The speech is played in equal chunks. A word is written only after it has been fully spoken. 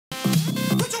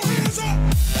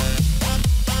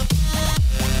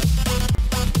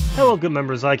Hello, good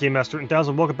members, I Game Master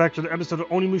 1000. Welcome back to the episode of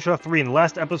Onimusha 3. In the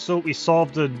last episode, we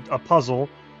solved a puzzle.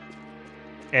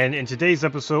 And in today's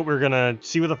episode, we're gonna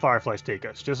see where the fireflies take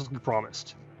us, just as we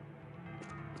promised.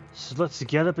 So let's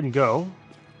get up and go.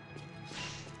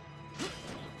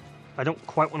 I don't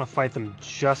quite want to fight them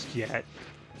just yet.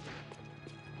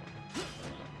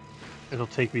 It'll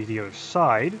take me to the other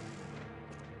side.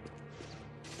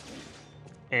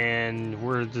 And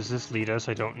where does this lead us?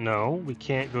 I don't know. We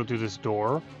can't go through this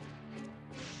door.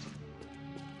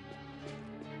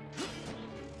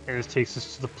 And this takes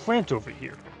us to the plant over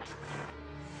here.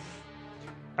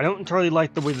 I don't entirely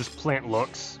like the way this plant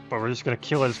looks, but we're just going to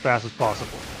kill it as fast as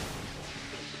possible.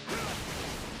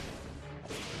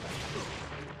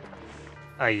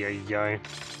 Ay, ay, ay.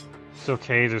 It's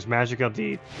okay, there's magic on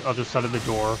the other side of the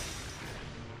door.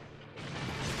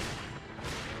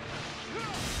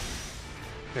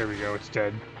 There we go, it's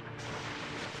dead.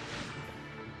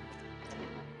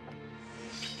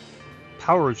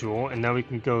 Power jewel, and now we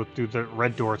can go through the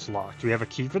red door. It's locked. Do we have a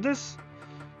key for this?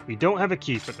 We don't have a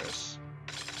key for this.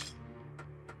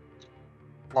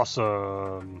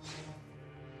 Awesome.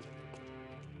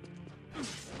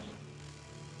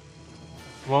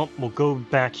 Well, we'll go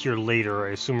back here later.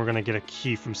 I assume we're gonna get a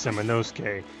key from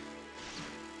Seminosuke.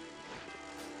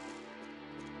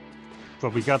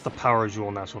 But we got the power jewel,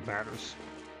 and that's what matters.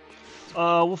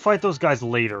 We'll fight those guys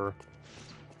later.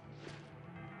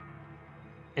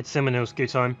 It's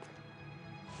Seminosuke time.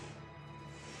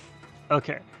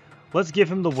 Okay, let's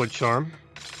give him the wood charm,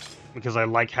 because I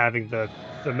like having the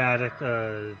thematic,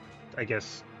 I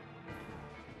guess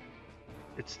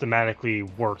it thematically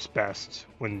works best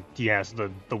when he has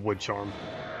the wood charm.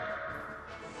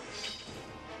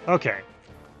 Okay.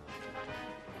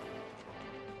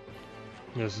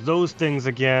 There's those things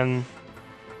again.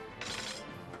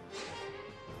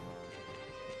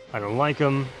 I don't like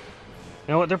them.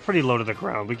 You know what, they're pretty low to the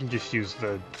ground. We can just use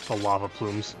the lava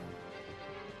plumes.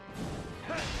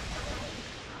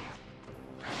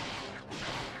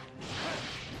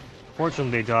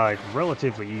 Fortunately, they died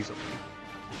relatively easily.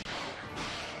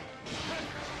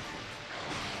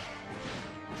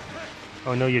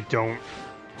 Oh, no, you don't.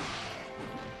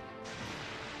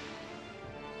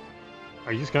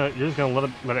 Are you just gonna, you're just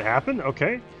gonna let it happen?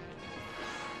 Okay.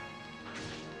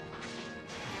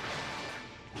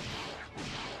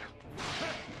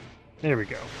 There we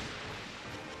go.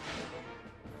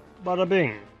 Bada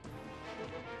bing.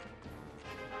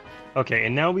 Okay,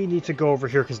 and now we need to go over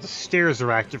here because the stairs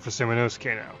are active for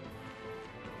Seminosuke now.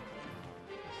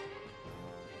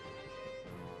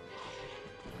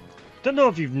 Don't know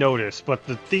if you've noticed, but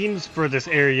the themes for this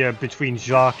area between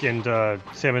Jacques and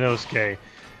Seminosuke,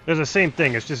 they're the same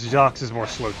thing. It's just Jacques is more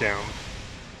slowed down.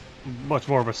 Much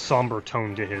more of a somber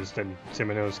tone to his than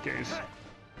Seminosuke's.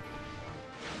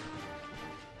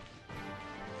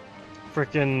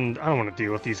 Frickin', I don't want to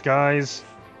deal with these guys.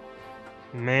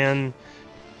 Man,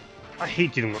 I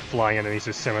hate dealing with flying enemies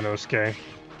as Seminosuke.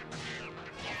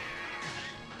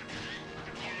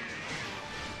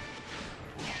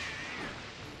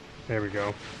 There we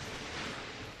go.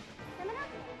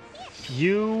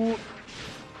 You...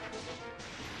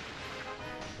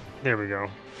 There we go.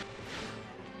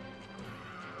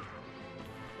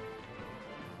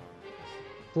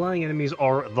 Flying enemies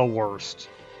are the worst.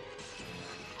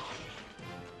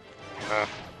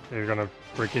 They're gonna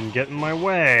freaking get in my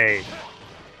way.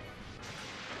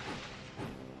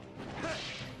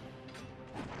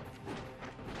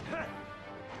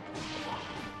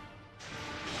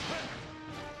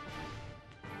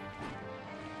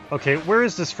 Okay, where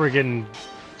is this friggin'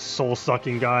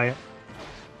 soul-sucking guy?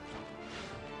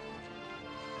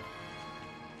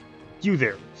 You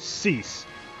there, cease.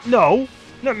 No!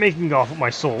 Not making off with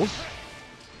my souls.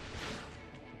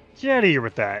 Get out of here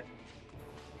with that.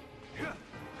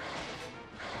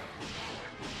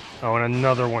 Oh, and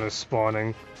another one is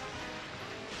spawning.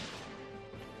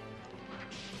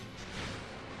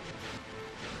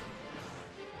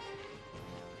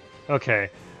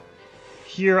 Okay.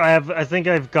 Here I think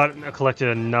I've collected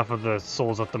enough of the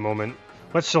souls at the moment.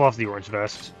 Let's show off the orange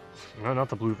vest. No, not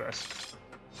the blue vest.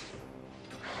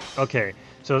 Okay,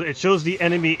 so it shows the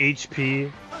enemy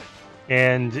HP,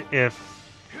 and if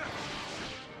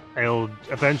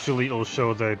eventually it'll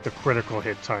show the critical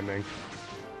hit timing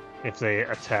if they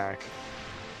attack.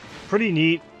 Pretty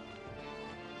neat.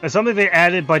 It's something they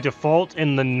added by default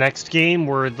in the next game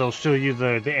where they'll show you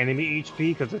the enemy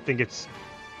HP, because I think it's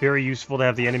very useful to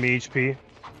have the enemy HP.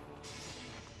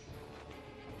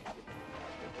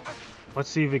 Let's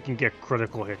see if we can get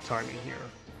critical hit timing here.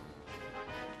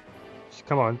 Just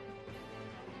come on.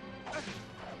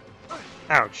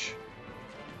 Ouch.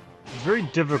 It's very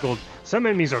difficult. Some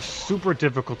enemies are super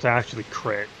difficult to actually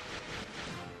crit.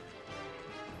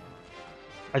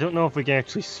 I don't know if we can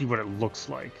actually see what it looks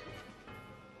like.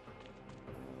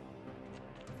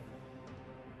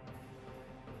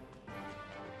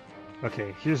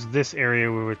 Okay, here's this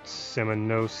area with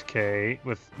Semenosuke,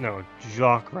 no,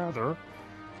 Jacques rather.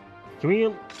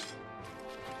 Can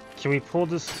we pull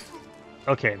this?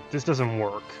 Okay, this doesn't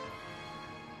work.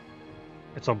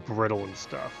 It's all brittle and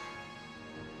stuff.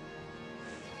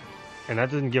 And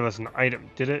that didn't give us an item,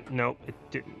 did it? No, it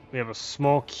didn't. We have a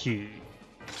small key.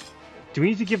 Do we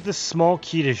need to give this small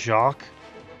key to Jacques?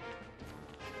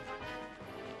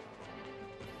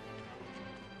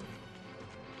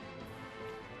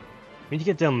 We need to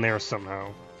get down there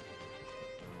somehow.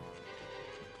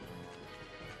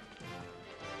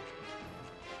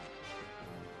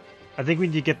 I think we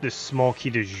need to get this small key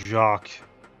to Jacques.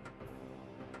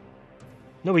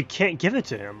 No, we can't give it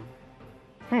to him.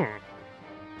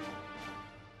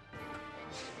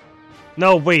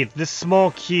 No, wait, this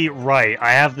small key, right.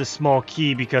 I have the small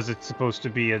key because it's supposed to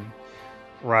be a...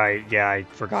 Right, yeah, I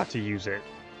forgot to use it.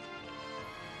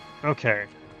 Okay.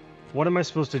 What am I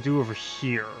supposed to do over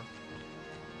here?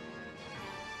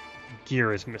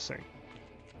 Gear is missing.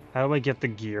 How do I get the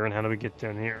gear and how do we get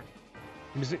down here?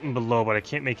 I'm sitting below, but I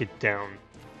can't make it down.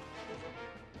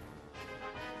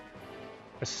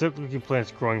 A silk-looking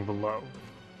plant's growing below.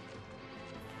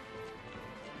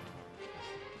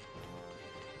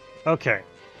 Okay.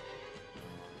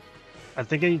 I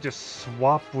think I need to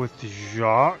swap with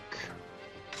Jacques.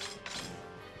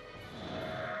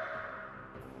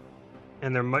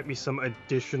 And there might be some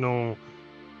additional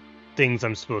things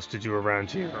I'm supposed to do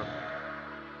around here.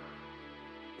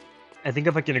 I think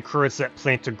if I can encourage that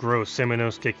plant to grow,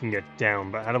 Semenosuke can get down,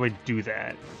 but how do I do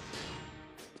that?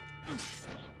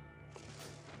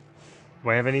 Do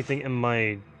I have anything in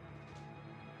my...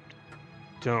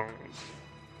 Don't.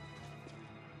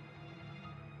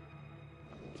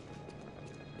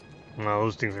 No,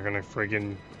 those things are gonna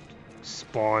friggin'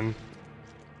 spawn.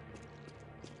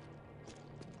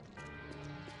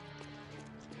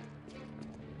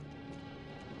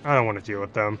 I don't want to deal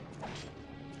with them.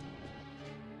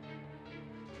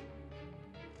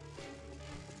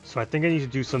 So I think I need to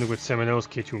do something with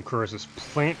Semenosuke to encourage this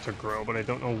plant to grow, but I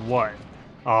don't know what.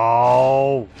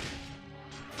 Oh!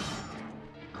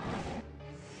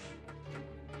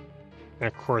 And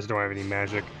of course I don't have any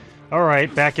magic.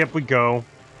 Alright, back up we go.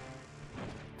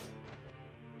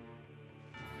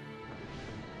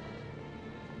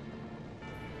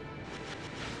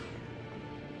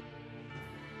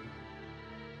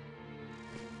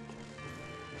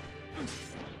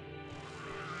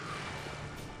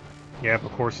 Yep,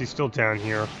 of course he's still down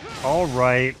here.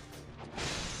 Alright.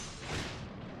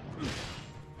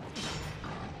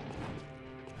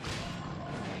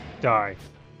 Die.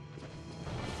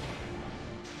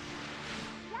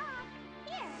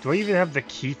 Do I even have the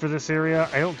key for this area?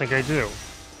 I don't think I do.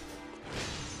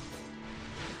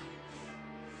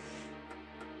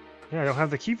 Yeah, I don't have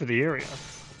the key for the area.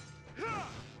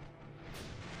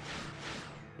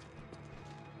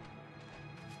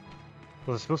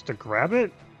 Was I supposed to grab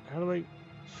it? How do I...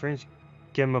 Strange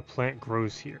Gemma plant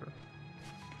grows here.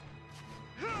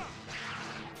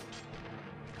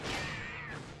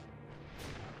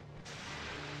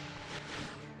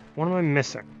 What am I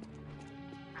missing?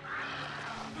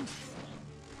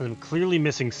 I'm clearly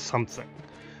missing something.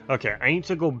 Okay, I need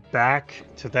to go back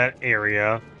to that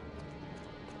area.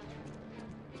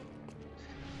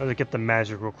 Let's get the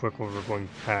magic real quick while we're going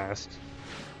past.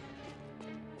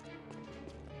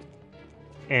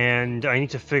 And I need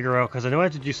to figure out, because I know I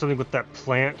have to do something with that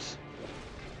plant.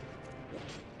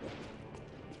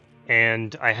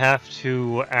 And I have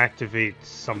to activate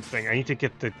something. I need to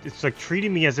get the... It's like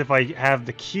treating me as if I have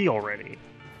the key already.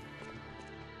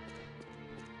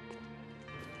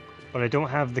 But I don't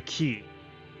have the key.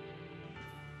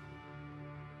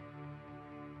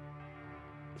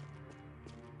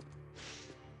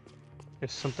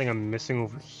 There's something I'm missing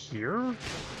over here?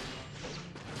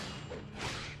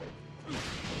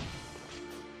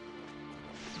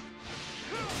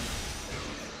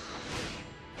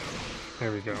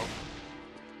 There we go.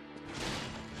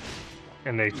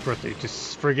 And they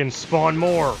just friggin' spawn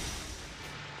more!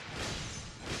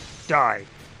 Die!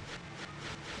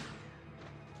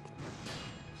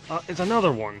 It's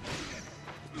another one!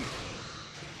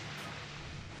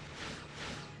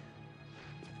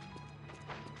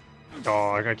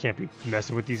 Dog, I can't be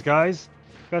messing with these guys.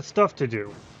 Got stuff to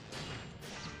do.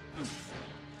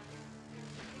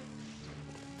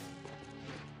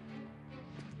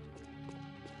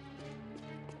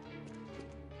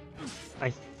 I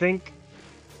think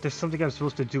there's something I'm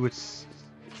supposed to do. It's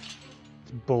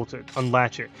bolted.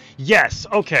 Unlatch it. Yes!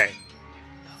 Okay.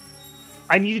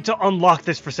 I needed to unlock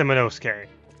this for Semenosuke.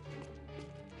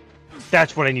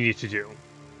 That's what I needed to do.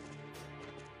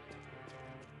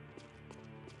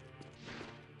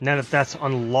 Now that that's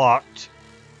unlocked,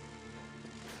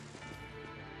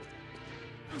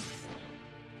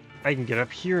 I can get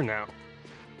up here now.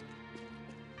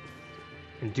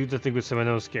 And do the thing with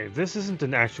Semenosuke. This isn't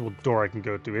an actual door I can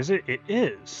go through, is it? It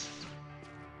is.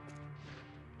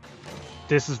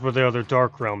 This is where the other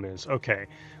Dark Realm is. Okay.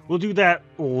 We'll do that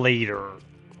later.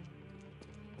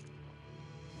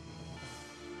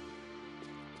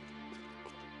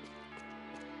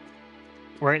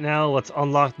 Right now, let's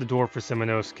unlock the door for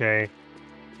Semenosuke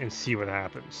and see what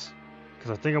happens. Because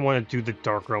I think I want to do the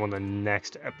Dark Realm in the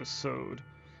next episode.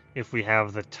 If we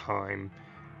have the time.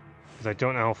 Because I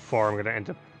don't know how far I'm going to end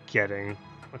up getting.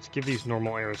 Let's give these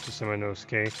normal arrows to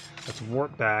Semenosuke. Let's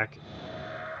warp back.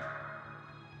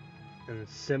 And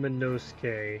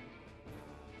Semenosuke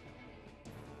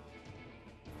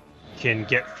can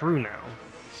get through now.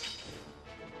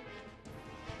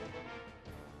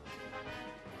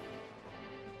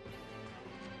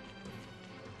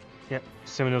 Yep,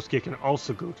 Semenosuke can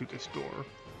also go through this door,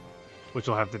 which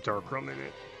will have the Dark Realm in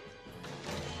it.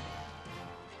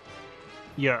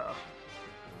 Yeah.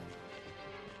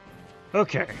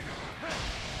 Okay.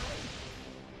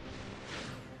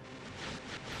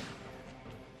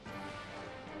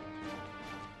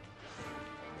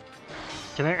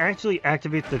 Can I actually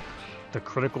activate the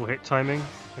critical hit timing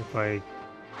if I...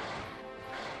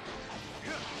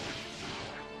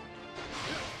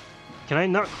 Can I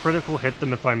not critical hit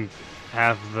them if I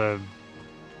have the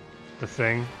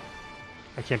thing?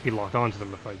 I can't be locked onto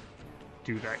them if I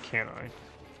do that, can I?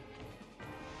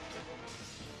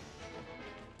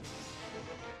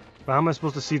 But how am I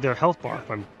supposed to see their health bar if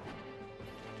I'm...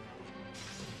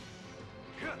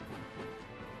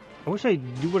 I wish I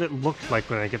knew what it looked like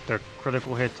when I get their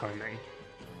critical hit timing.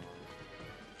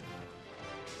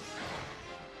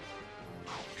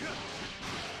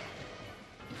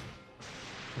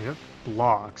 I got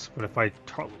blocks, but if I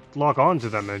lock onto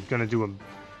them, they're gonna do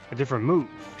a different move.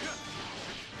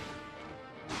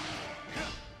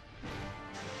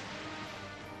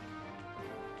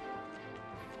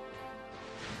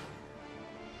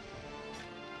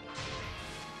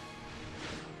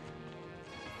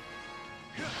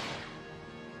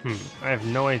 I have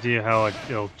no idea how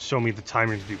it'll show me the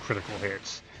timing to do critical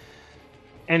hits.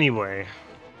 Anyway.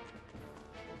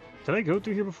 Did I go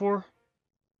through here before?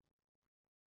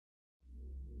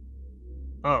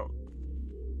 Oh.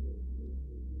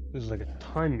 This is like a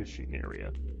time machine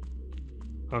area.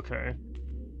 Okay.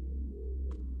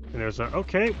 And there's a...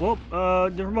 Okay, well,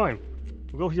 never mind.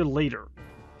 We'll go here later.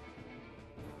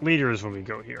 Later is when we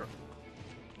go here.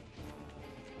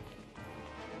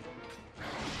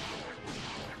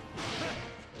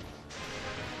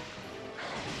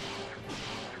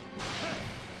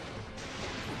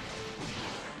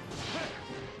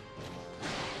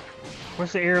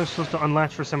 Where's the arrow supposed to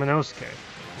unlatch for Semenosuke?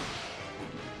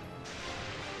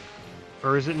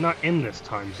 Or is it not in this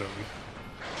time zone?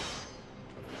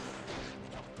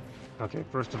 Okay,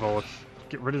 first of all, let's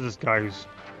get rid of this guy who's...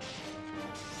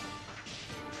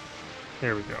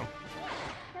 There we go.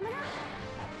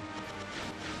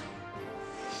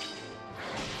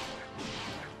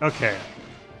 Okay.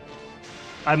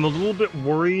 I'm a little bit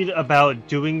worried about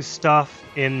doing stuff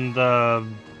in the...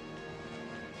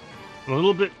 I'm a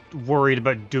little bit worried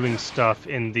about doing stuff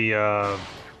in the,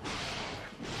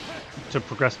 to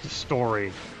progress the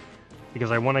story, because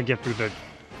I want to get through the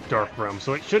Dark Realm,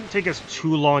 so it shouldn't take us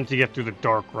too long to get through the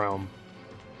Dark Realm.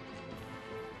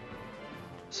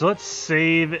 So let's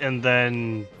save, and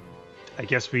then, I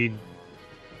guess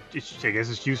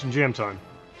it's use some jam time.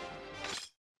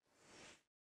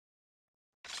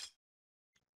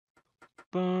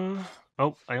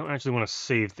 Oh, I don't actually want to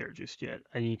save there just yet.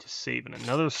 I need to save in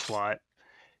another slot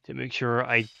to make sure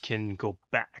I can go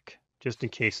back, just in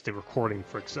case the recording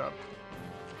freaks up.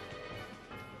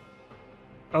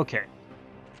 Okay.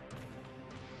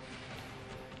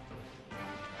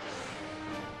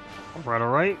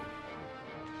 Alright.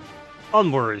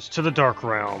 Onwards to the Dark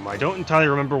Realm. I don't entirely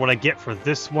remember what I get for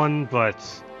this one, but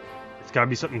it's gotta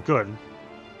be something good.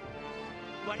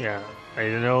 Yeah, I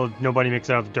know nobody makes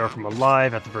it out of the Dark Realm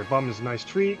alive. At the very bottom is a nice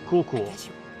tree. Cool.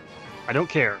 I don't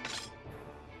care.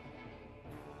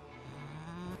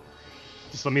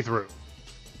 Just let me through.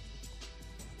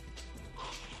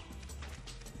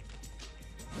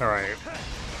 Alright.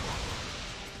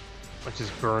 Let's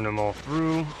just burn them all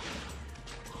through.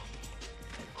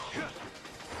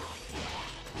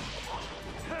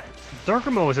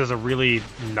 Darker mode has a really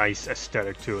nice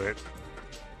aesthetic to it.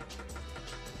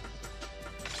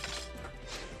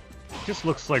 It just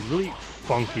looks like really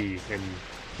funky and,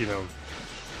 you know,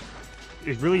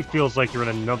 it really feels like you're in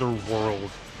another world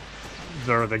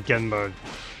where the Genma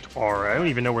are. I don't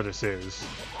even know where this is.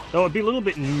 Though it'd be a little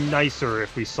bit nicer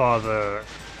if we saw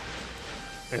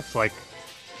if like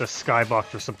the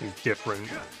skybox or something different.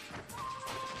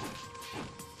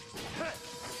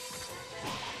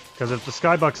 Because if the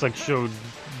skybox like showed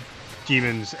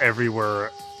demons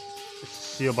everywhere,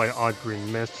 sealed by an odd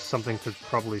green mist, something could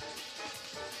probably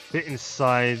fit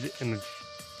inside in the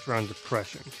drowned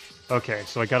depression. Okay,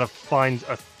 so I gotta find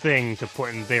a thing to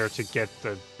put in there to get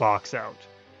the box out.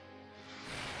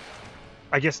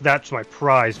 I guess that's my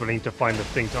prize, but I need to find the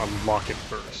thing to unlock it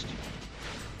first.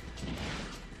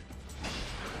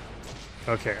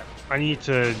 Okay, I need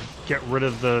to get rid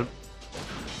of the...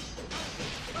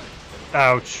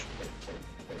 Ouch.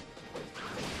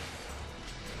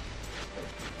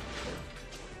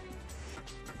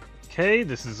 Okay,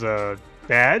 this is,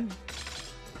 bad.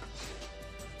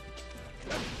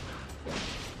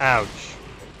 Ouch.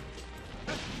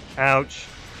 Ouch.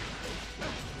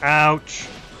 Ouch.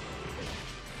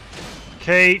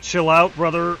 Okay, chill out,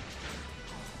 brother.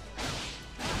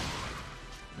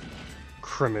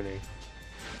 Criminy.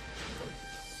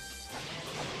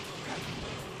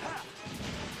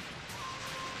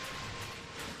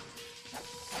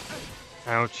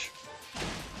 Ouch. You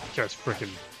guys freaking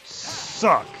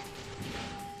suck.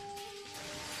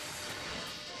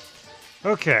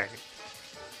 Okay.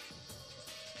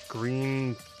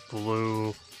 Green,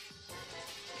 blue,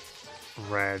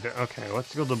 red. Okay,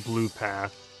 let's go the blue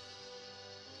path.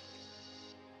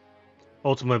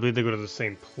 Ultimately, they go to the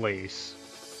same place.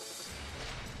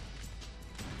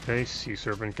 Okay, sea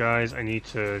serpent guys. I need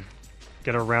to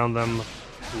get around them,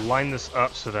 line this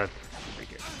up so that they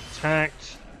get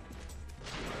attacked.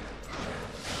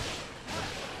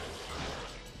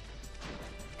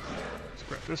 Let's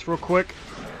grab this real quick.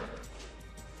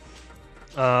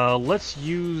 Let's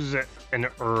use an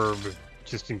herb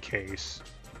just in case.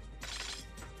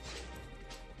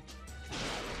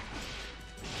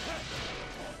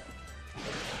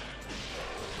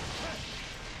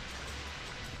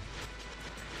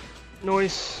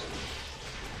 Nice.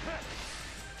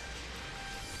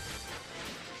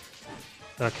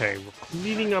 Okay, we're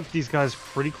cleaning up these guys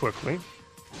pretty quickly.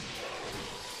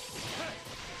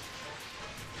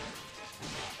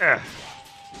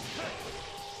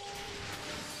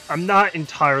 I'm not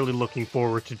entirely looking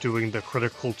forward to doing the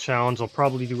critical challenge. I'll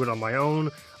probably do it on my own.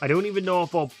 I don't even know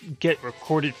if I'll get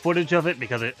recorded footage of it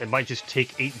because it might just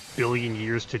take 8 billion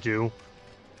years to do.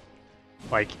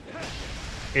 Like,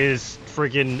 it is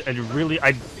friggin'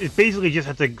 it basically just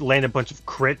have to land a bunch of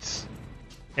crits,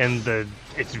 and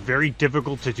it's very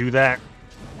difficult to do that.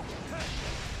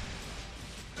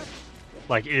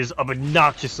 Like, it is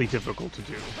obnoxiously difficult to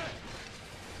do.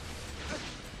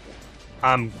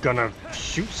 I'm gonna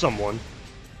shoot someone.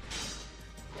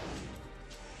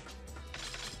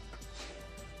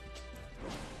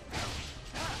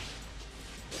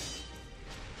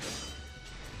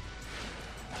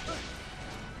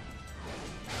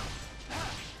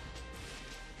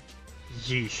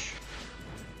 Yeesh.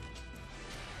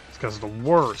 This guy's the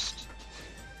worst.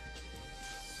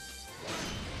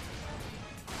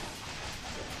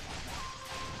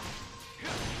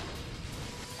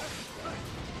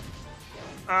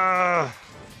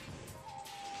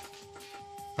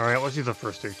 Alright, let's use the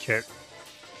first aid kit.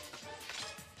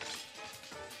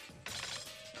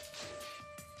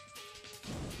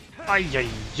 Ay, ay,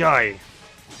 ay.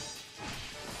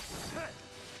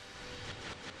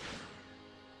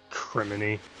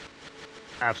 Criminy.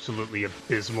 Absolutely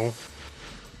abysmal.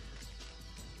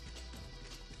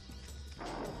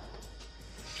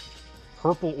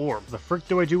 Purple orb. The frick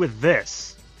do I do with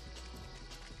this?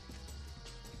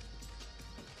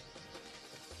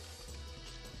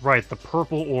 Right, the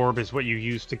purple orb is what you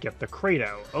use to get the crate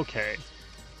out. Okay.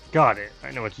 Got it.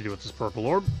 I know what to do with this purple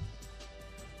orb.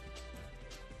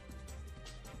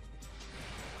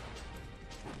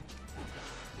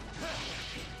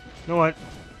 You know what?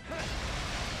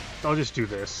 I'll just do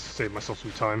this. Save myself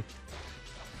some time.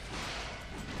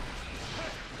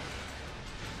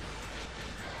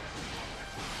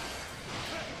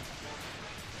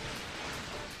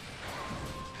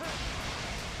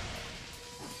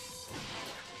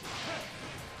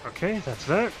 Okay, that's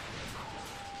that.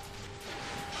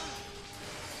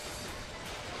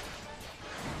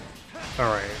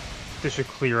 Alright, this should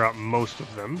clear out most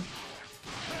of them.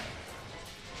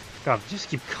 God, they just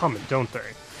keep coming, don't they?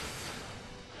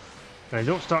 And they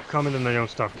don't stop coming, and they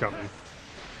don't stop coming.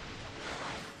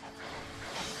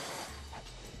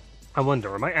 I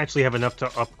wonder, I might actually have enough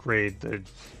to upgrade the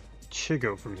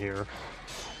Chigo from here.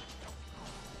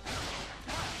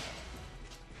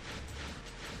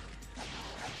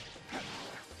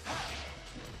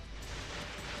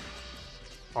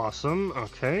 Awesome,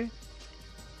 okay.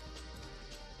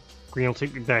 Green will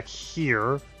take me back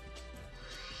here.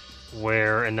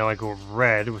 And now I go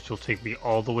red, which will take me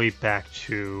all the way back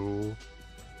to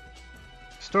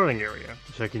starting area,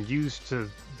 which I can use to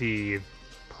the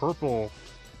purple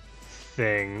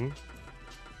thing.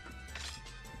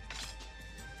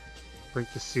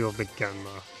 Break the seal of the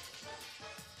Genma.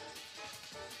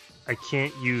 I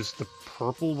can't use the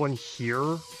purple one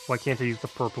here? Why can't I use the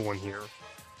purple one here?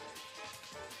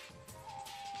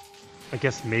 I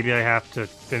guess maybe I have to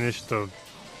finish the...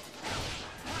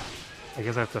 I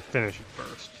guess I have to finish it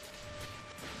first.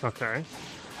 Okay.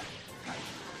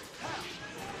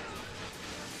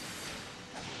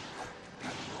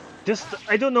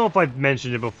 I don't know if I've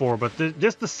mentioned it before, but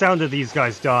just the sound of these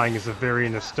guys dying is a very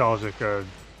nostalgic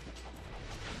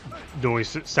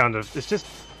noise sound of... It's just...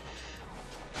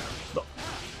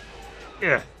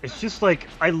 Yeah, it's just like...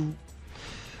 I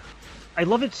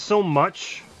love it so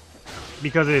much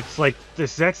because it's like the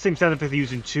exact same sound effect they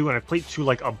use in 2, and I played 2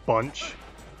 like a bunch.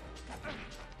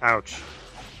 Ouch.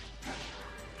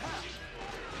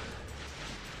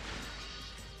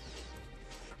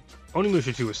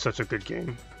 Onimusha 2 is such a good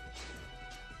game.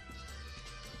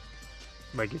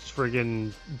 Like, it's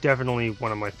friggin' definitely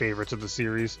one of my favorites of the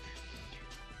series.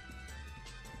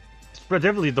 It's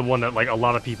definitely the one that, like, a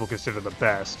lot of people consider the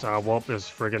best. Well, there's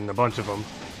friggin' a bunch of them.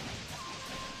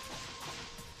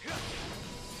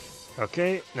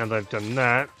 Okay, now that I've done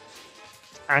that,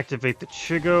 activate the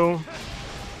Chigo.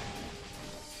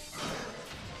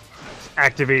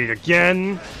 Activate it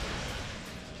again.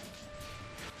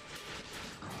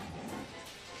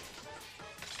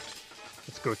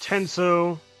 Let's go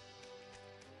Tenso.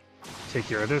 Take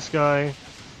care of this guy.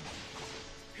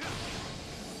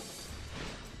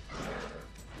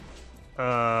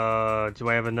 Do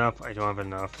I have enough? I don't have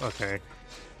enough. Okay.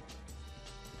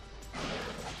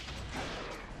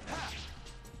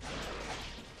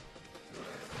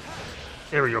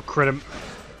 There we go. Crit him.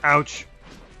 Ouch.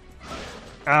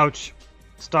 Ouch.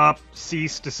 Stop.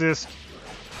 Cease. Desist.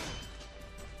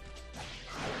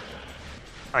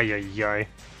 Ay, ay, ay.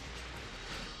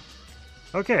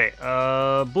 Okay,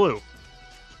 blue.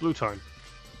 Blue time.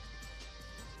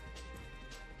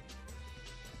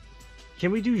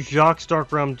 Can we do Jacques'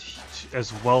 Dark Realm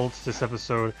as well this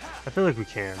episode? I feel like we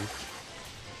can.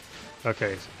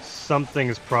 Okay, something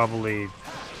is probably...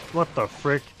 What the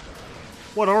frick?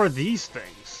 What are these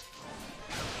things?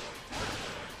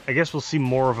 I guess we'll see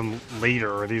more of them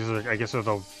later. These are, I guess, are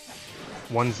the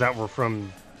ones that were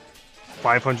from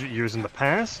 500 years in the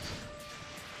past?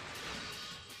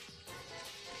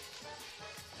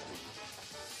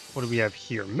 What do we have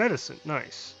here? Medicine.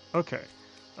 Nice. Okay.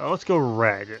 Let's go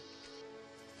red.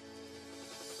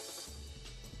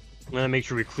 I'm going to make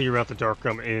sure we clear out the Dark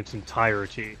Realm in its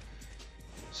entirety,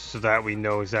 so that we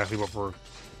know exactly what we're...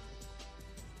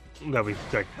 that we've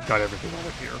got everything out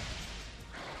of here.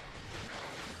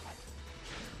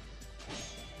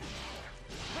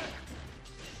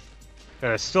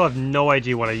 And I still have no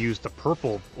idea what I used the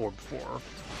purple orb for.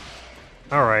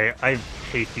 Alright, I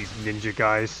hate these ninja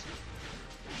guys.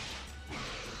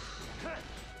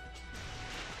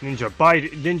 Ninja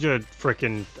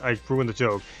frickin', I ruined the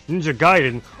joke. Ninja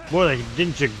Gaiden, more like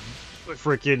Ninja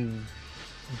frickin'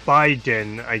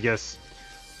 Biden, I guess.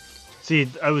 See,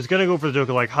 I was gonna go for the joke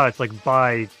of like, it's like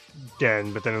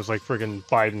Biden, but then it was like frickin'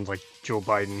 Biden's like Joe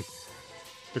Biden,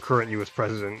 the current US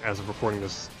president, as of recording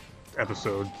this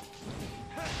episode.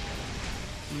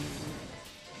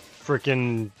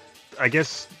 Frickin', I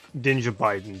guess, Ninja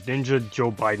Biden. Ninja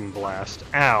Joe Biden blast.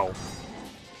 Ow.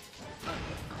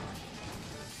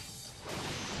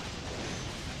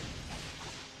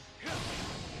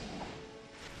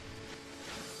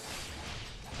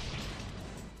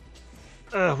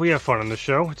 We have fun on the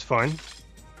show, it's fine.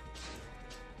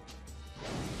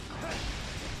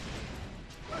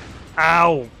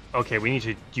 Ow! Okay, we need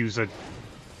to use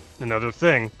another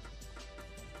thing.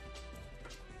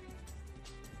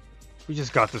 We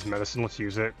just got this medicine, let's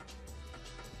use it.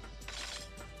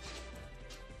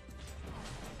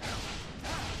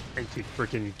 I need to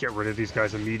freaking get rid of these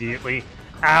guys immediately.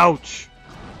 Ouch!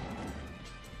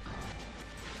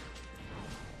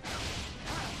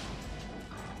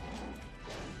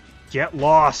 Get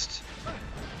lost!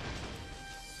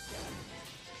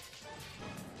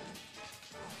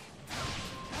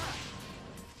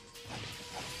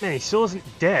 Man, he still isn't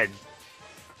dead.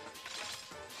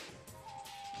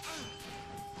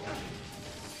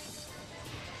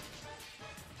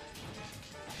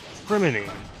 Criminy.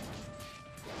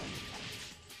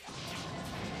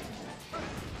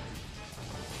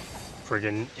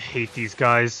 Friggin' hate these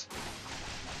guys.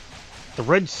 The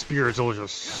red spirits are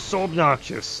just so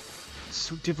obnoxious.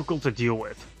 So difficult to deal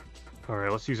with.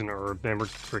 Alright, let's use an herb. Then we're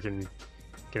friggin'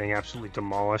 getting absolutely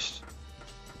demolished.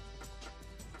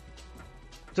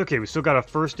 It's okay, we still got a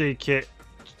first aid kit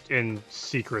in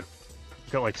secret.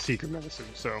 Got like secret medicine,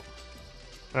 so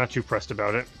not too pressed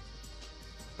about it.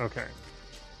 Okay.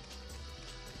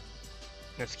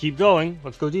 Let's keep going.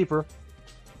 Let's go deeper.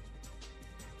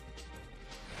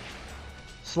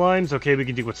 Slimes. Okay, we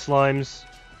can deal with slimes.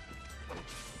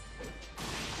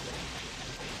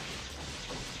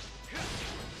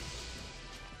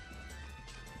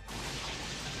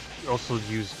 Also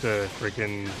use the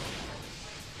freaking...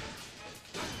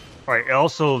 Alright,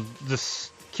 also,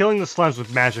 this killing the slimes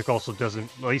with magic also doesn't...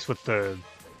 At least with the...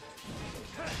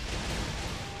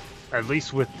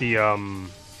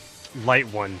 light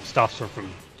one, stops her from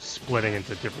splitting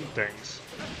into different things.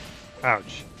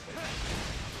 Ouch.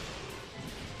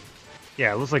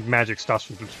 Yeah, it looks like magic stops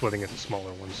from splitting into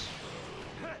smaller ones.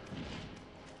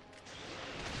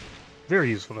 Very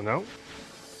useful to know.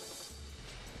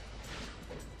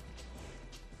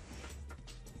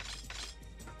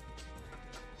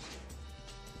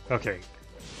 Okay,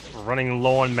 we're running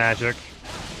low on magic.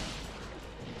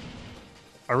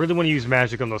 I really want to use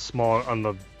magic on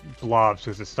the blobs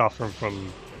because it stops them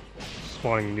from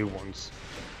spawning new ones.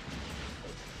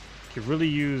 Could really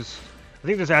use... I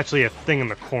think there's actually a thing in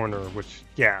the corner, which,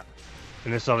 yeah.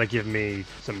 And this ought to give me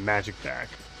some magic back.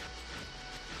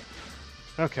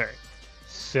 Okay.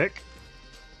 Sick.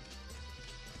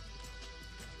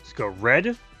 Let's go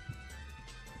red.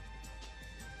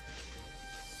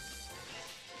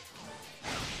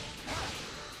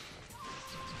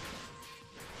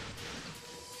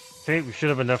 Okay, we should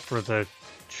have enough for the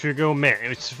Trigo. Man,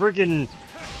 it's friggin'...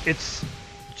 It's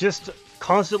just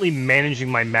constantly managing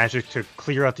my magic to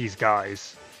clear out these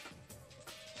guys.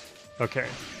 Okay.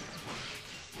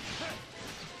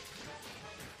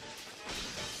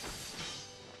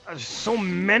 There's so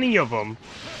many of them!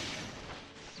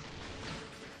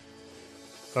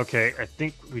 Okay, I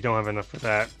think we don't have enough for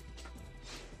that.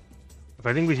 If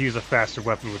I think we use a faster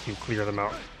weapon, we can clear them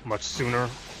out much sooner.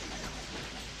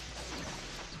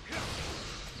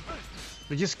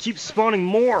 They just keep spawning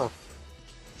more!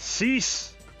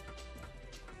 Cease!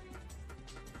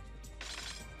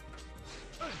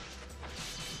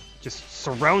 Just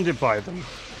surrounded by them.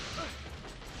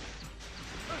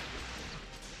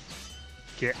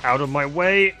 Get out of my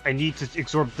way! I need to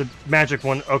absorb the magic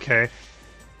one. Okay.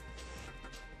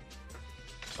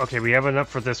 Okay, we have enough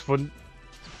for this one.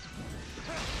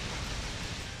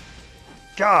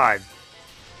 God!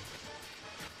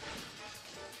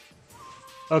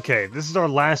 Okay, this is our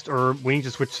last herb. We need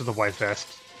to switch to the white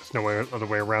vest. There's no other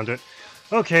way around it.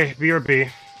 Okay, BRB.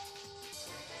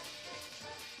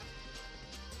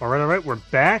 Alright, we're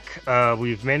back.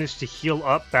 We've managed to heal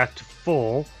up back to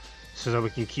full, so that we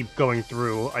can keep going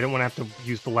through. I don't want to have to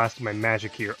use the last of my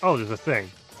magic here. Oh, there's a thing.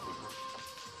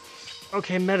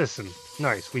 Okay, medicine.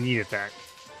 Nice, we needed that.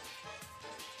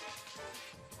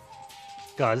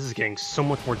 God, this is getting so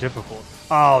much more difficult.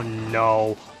 Oh,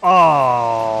 no.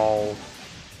 Oh!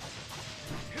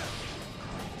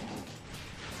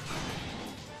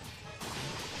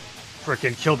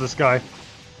 Frickin' kill this guy.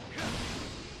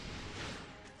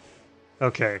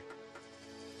 Okay.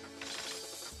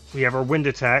 We have our wind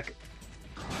attack.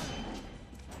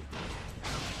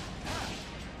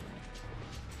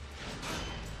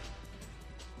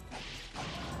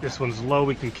 This one's low,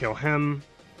 we can kill him.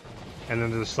 And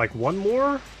then there's like one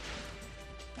more?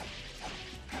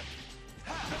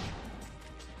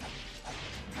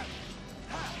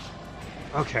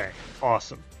 Okay,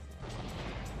 awesome.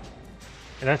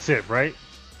 And that's it, right?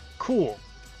 Cool.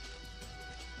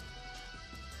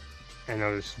 And now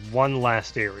there's one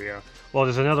last area. Well,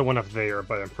 there's another one up there,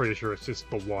 but I'm pretty sure it's just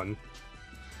the one.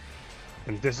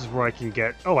 And this is where I can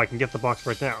get... Oh, I can get the box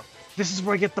right now. This is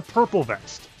where I get the purple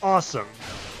vest. Awesome.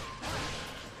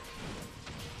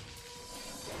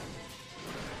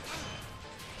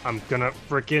 I'm gonna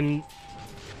frickin'...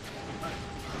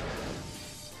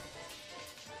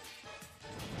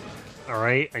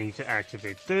 Alright, I need to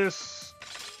activate this.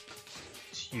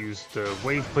 To use the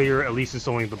wave clear, at least it's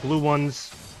only the blue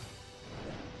ones.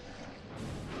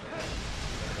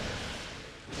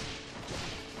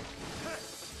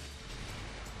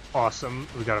 Awesome.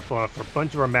 We gotta pull off a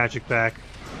bunch of our magic back.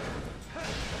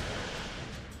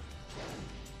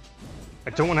 I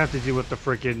don't want to have to deal with the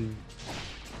frickin'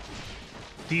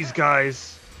 these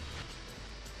guys.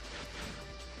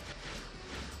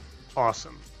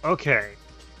 Awesome. Okay.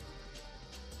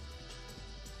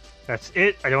 That's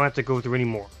it. I don't have to go through any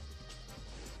more.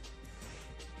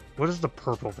 What does the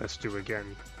purple vest do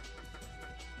again?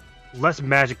 Less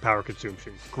magic power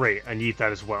consumption. Great, I need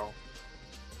that as well.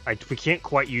 We can't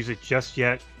quite use it just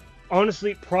yet.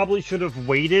 Honestly, probably should have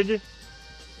waited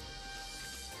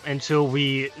until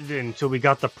we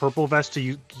got the purple vest to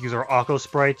use our Aqua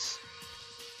sprites.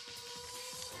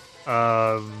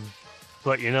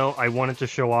 But you know, I wanted to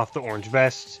show off the orange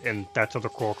vest, and that's how the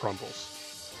coral crumbles.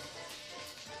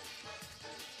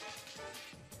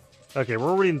 Okay, we're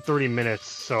already in 30 minutes,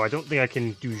 so I don't think I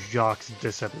can do Jacques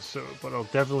this episode, but I'll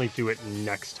definitely do it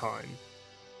next time.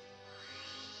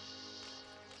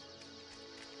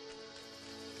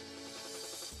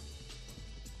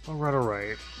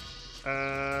 Alright.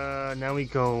 Now we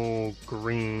go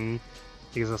green,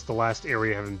 because that's the last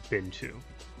area I haven't been to.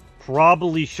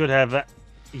 Probably should have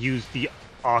used the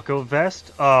Aqua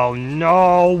vest. Oh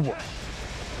no!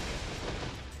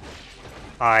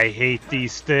 I hate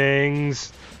these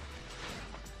things.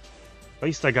 At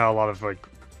least I got a lot of, like,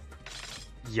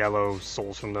 yellow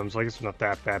souls from them, so I guess it's not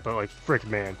that bad, but, like, frick,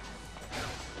 man.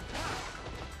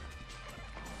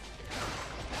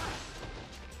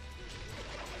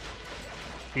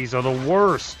 These are the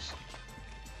worst!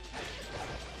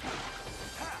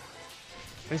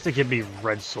 At least they give me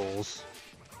red souls.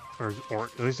 Or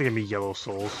at least they give me yellow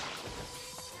souls.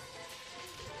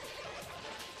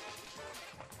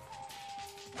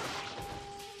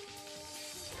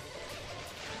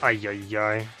 Ay, ay,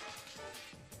 ay.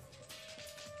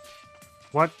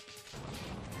 What?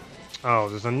 Oh,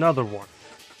 there's another one.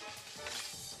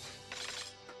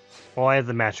 Well, I have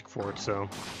the magic for it, so...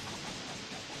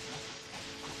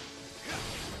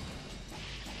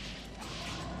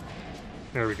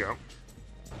 There we go.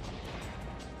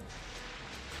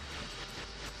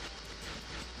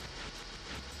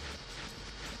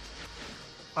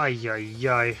 Ay, ay,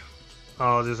 ay.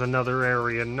 Oh, there's another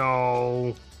area.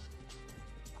 No.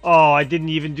 Oh, I didn't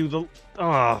even do the...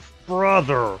 Oh,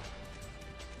 brother.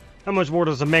 How much more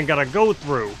does a man gotta go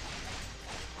through?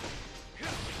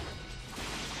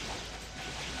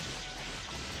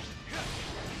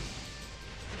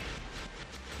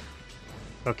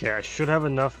 Okay, I should have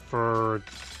enough for...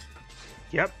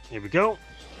 Yep, here we go.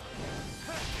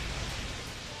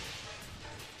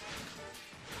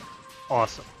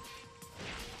 Awesome.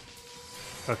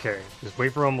 Okay, just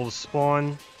wait for Rumble to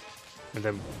spawn, and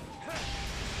then...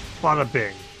 Bada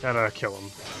bing. That ought to kill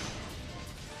him.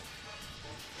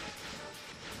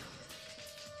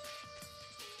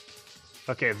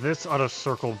 Okay, this ought to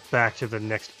circle back to the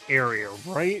next area,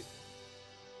 right?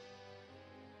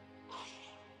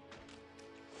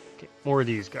 Okay, more of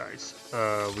these guys.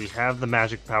 We have the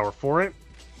magic power for it.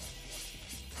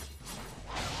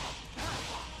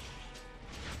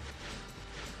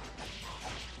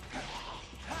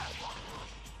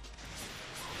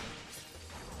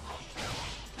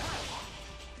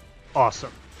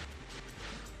 Awesome.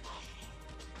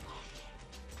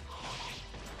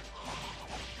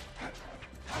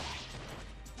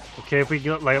 Okay, if we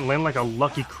get, like, land like a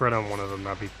lucky crit on one of them,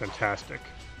 that'd be fantastic.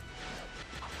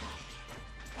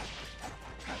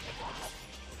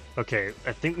 Okay,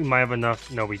 I think we might have enough.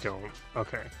 No, we don't.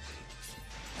 Okay.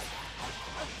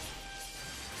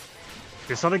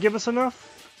 This ought to give us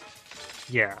enough?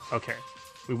 Yeah, okay.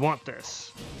 We want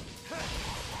this.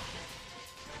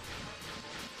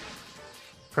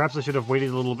 Perhaps I should have waited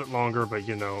a little bit longer, but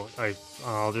you know,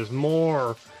 oh, there's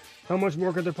more! How much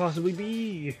more could there possibly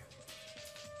be?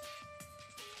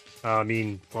 I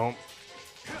mean, well,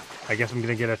 I guess I'm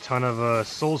gonna get a ton of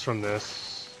souls from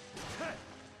this.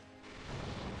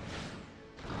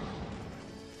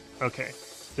 Okay,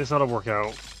 this ought to work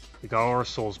out. We got all our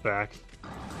souls back.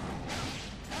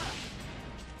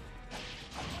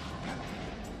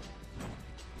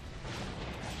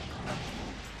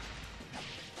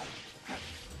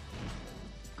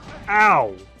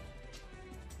 Ow!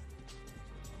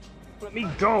 Let me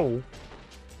go!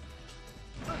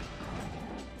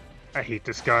 I hate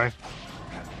this guy.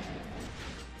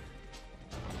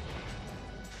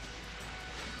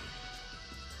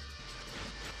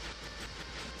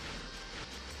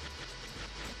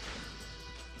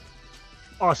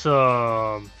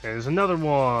 Awesome! There's another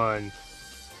one!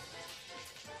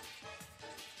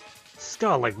 Just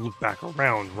gotta, like, look back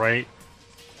around, right?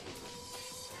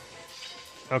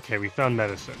 Okay, we found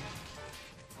medicine.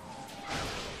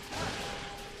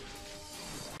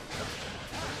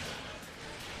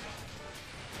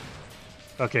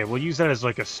 Okay, we'll use that as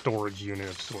like a storage unit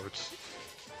of sorts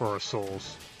for our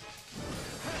souls.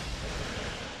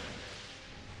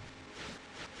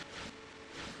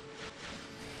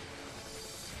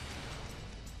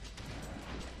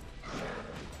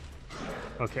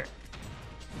 Okay,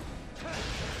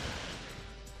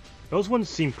 Those ones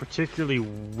seem particularly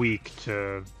weak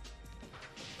to...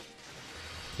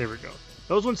 There we go.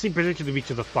 Those ones seem particularly weak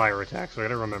to the fire attack, so I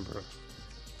gotta remember.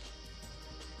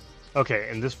 Okay,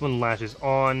 and this one latches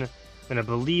on, and I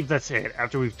believe that's it.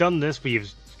 After we've done this,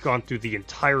 we've gone through the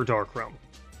entire Dark Realm.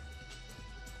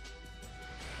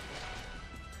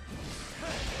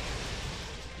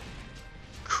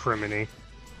 Criminy.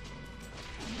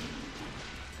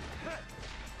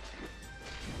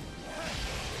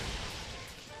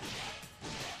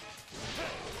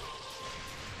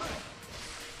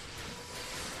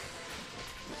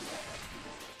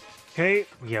 Okay,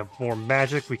 we have more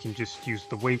magic. We can just use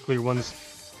the wave clear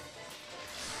ones.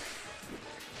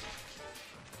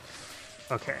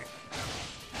 Okay.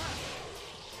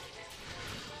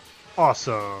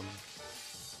 Awesome.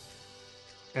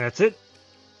 And that's it.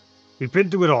 We've been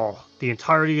through it all. The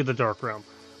entirety of the Dark Realm.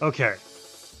 Okay.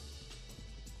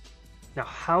 Now,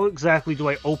 how exactly do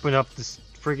I open up this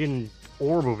friggin'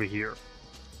 orb over here?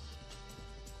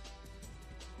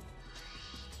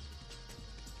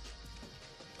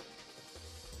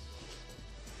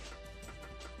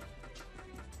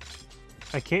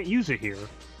 I can't use it here.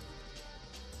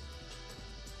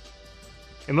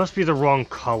 It must be the wrong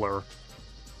color.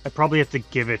 I probably have to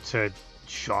give it to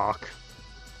Shock.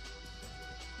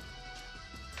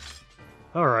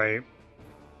 Alright.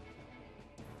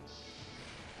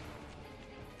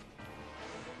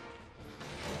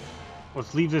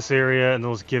 Let's leave this area and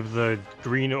let's give the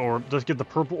green orb, let's give the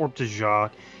purple orb to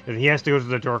Jacques, and he has to go to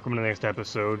the Dark Room in the next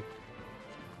episode.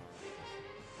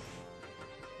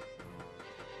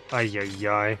 Ay ay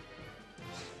ay.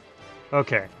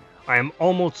 Okay. I am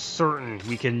almost certain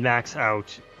we can max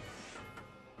out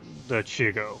the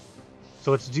Chigo.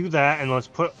 So let's do that, and let's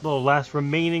put the last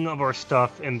remaining of our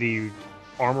stuff in the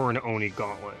Armor and Oni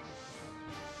Gauntlet.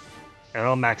 And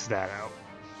I'll max that out.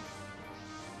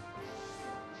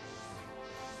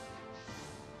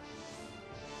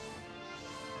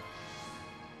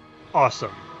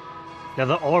 Awesome. Now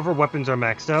that all of our weapons are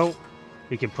maxed out,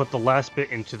 we can put the last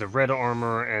bit into the red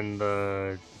armor and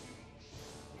the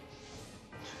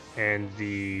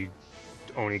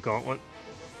Oni Gauntlet.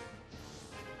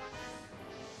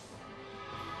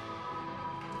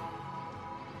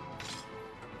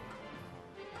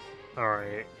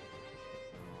 Alright.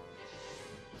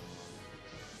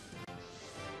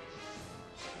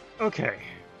 Okay.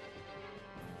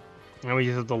 Now we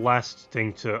just have the last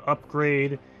thing to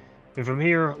upgrade. And from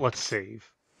here, let's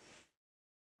save.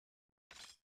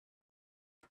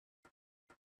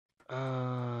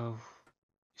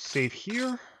 Save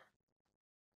here?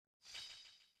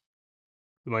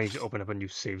 We might need to open up a new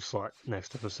save slot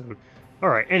next episode.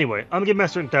 Alright, anyway, I'm Game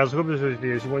Master 1000. Hope this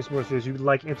video is more videos you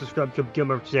like and subscribe to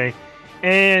Gamelan today.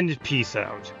 And peace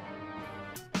out.